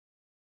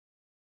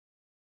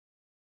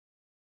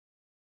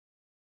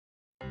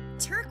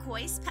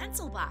turquoise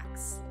pencil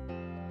box.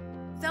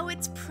 Though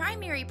its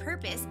primary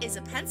purpose is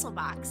a pencil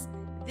box,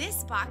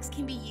 this box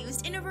can be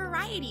used in a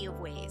variety of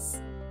ways.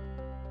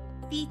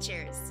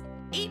 Features: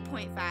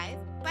 8.5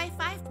 by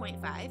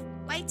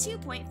 5.5 by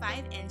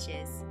 2.5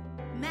 inches,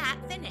 matte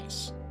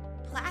finish,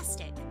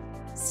 plastic,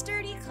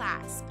 sturdy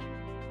clasp.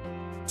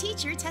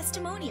 Teacher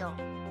testimonial: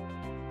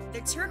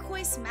 the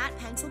turquoise matte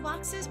pencil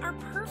boxes are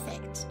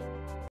perfect.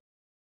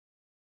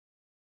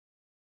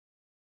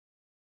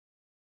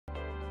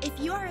 If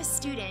you are a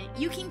student,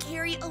 you can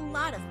carry a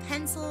lot of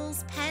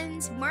pencils,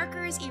 pens,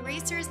 markers,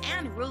 erasers,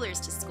 and rulers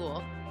to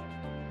school.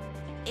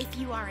 If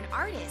you are an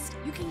artist,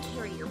 you can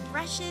carry your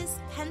brushes,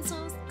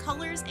 pencils,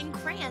 colors, and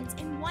crayons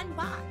in one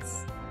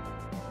box.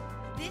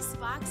 This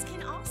box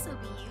can also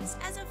be used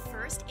as a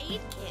first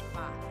aid kit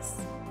box.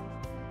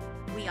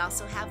 We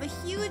also have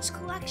a huge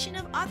collection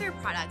of other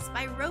products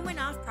by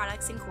Romanoff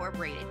Products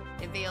Inc.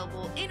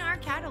 available in our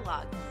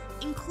catalog,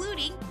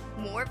 including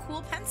more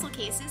cool pencil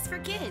cases for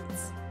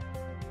kids.